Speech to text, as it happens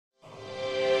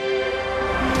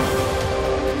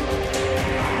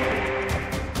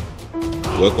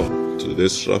Welcome to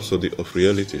this Rhapsody of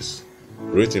Realities,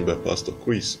 written by Pastor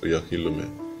Chris Oyakhilome,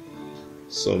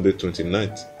 Sunday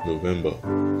 29th November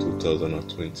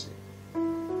 2020.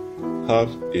 Have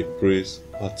a praise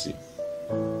party.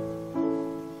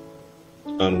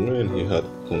 And when he had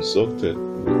consulted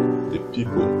with the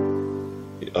people,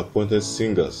 he appointed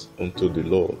singers unto the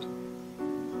Lord,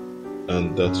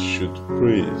 and that should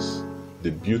praise the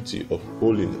beauty of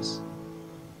holiness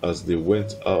as they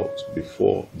went out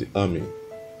before the army,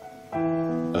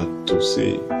 and to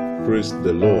say, Praise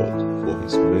the Lord, for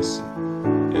his mercy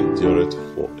endureth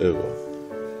forever.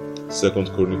 2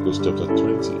 Chronicles chapter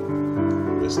 20,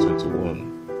 verse 21.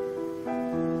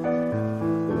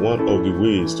 One of the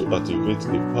ways to activate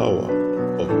the power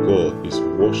of God is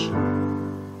worship.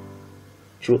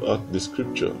 Throughout the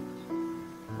scripture,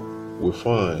 we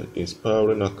find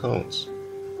inspiring accounts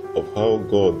of how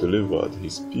God delivered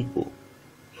his people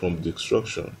from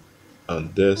destruction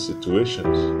and their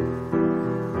situations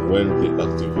when they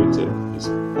activated his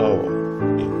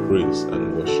power in praise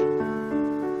and worship.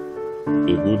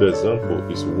 A good example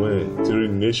is when three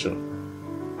nations,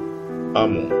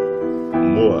 Ammon,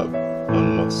 Moab,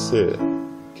 and Mount Seir,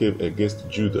 came against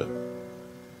Judah.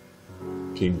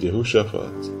 King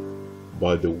Jehoshaphat,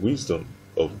 by the wisdom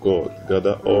of God,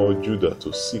 gathered all Judah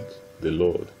to seek the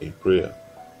Lord in prayer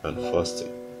and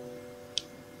fasting.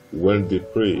 When they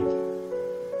prayed,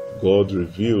 God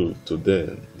revealed to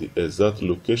them the exact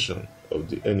location of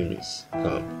the enemy's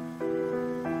camp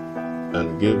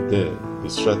and gave them the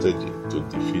strategy to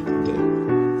defeat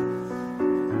them.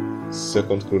 2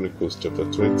 Chronicles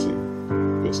chapter 20,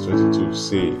 verse 22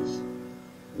 says,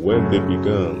 When they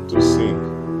began to sing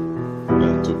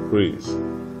and to praise,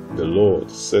 the Lord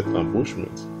set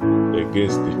ambushment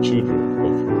against the children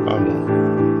of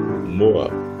Ammon,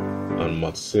 Moab, and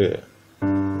Mount Seir,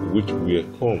 which were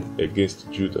come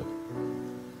against Judah,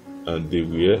 and they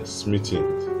were smitten.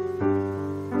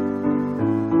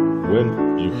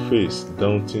 When you face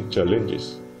daunting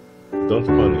challenges, don't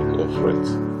panic or fret.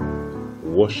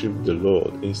 Worship the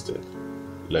Lord instead,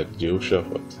 like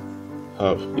Jehoshaphat.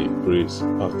 Have a praise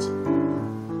party.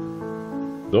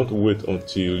 Don't wait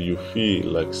until you feel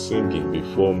like singing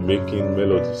before making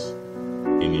melodies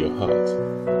in your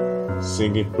heart.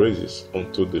 Singing praises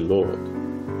unto the Lord.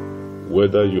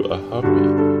 Whether you are happy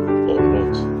or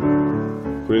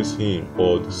not, praise him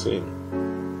all the same.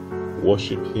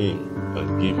 Worship him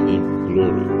and give him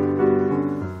glory.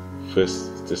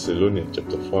 1 Thessalonians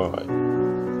chapter 5,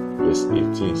 verse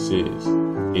 18 says,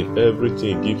 In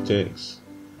everything give thanks,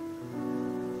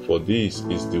 for this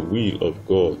is the will of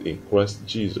God in Christ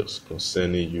Jesus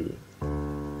concerning you.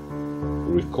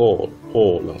 Recall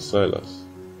Paul and Silas.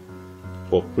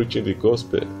 For preaching the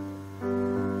gospel,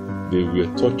 they were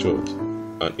tortured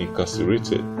and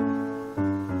incarcerated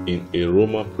in a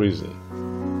Roman prison.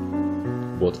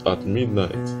 But at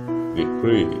midnight, they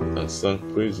prayed and sang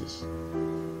praises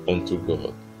unto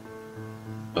God.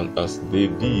 And as they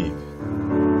did,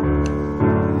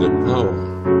 the power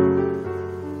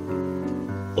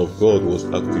of God was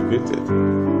activated,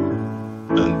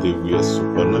 and they were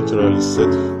supernaturally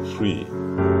set free.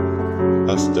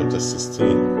 Acts chapter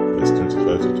 16, verse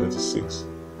 25 to 26.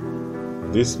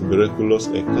 This miraculous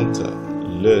encounter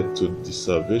led to the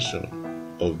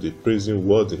salvation of the prison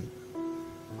warden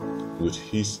with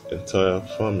his entire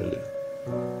family.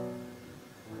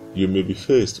 You may be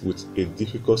faced with a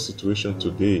difficult situation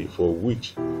today for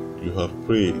which you have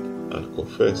prayed and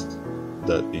confessed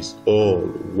that is all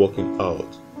working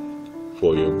out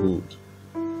for your good.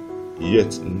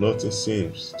 Yet nothing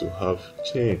seems to have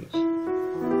changed.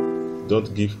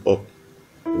 Don't give up.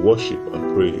 Worship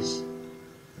and praise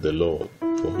the Lord,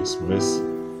 for his mercy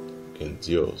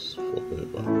endures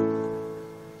forever.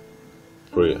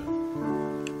 Prayer.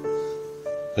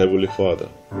 Heavenly Father,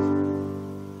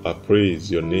 I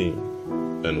praise your name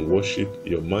and worship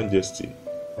your majesty,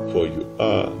 for you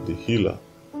are the healer,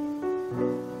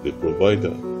 the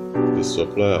provider, the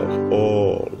supplier of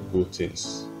all good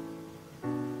things,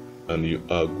 and you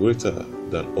are greater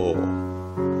than all.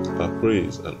 I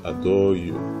praise and adore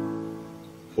you,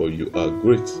 for you are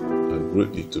great and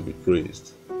greatly to be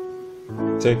praised.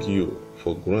 Thank you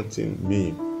for granting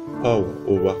me power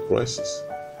over crisis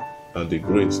and the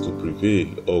grace to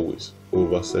prevail always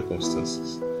over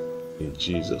circumstances. In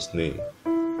Jesus' name,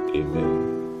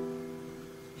 amen.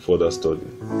 Further study.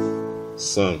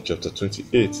 Psalm chapter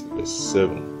 28, verse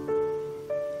 7.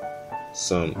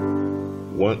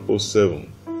 Psalm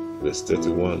 107, verse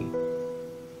 31.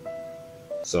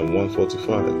 Psalm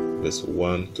 145, verse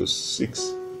 1 to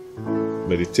 6.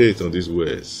 Meditate on these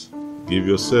words. Give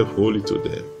yourself wholly to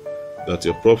them, that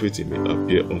your profiting may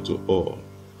appear unto all.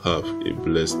 Have a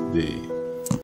blessed day.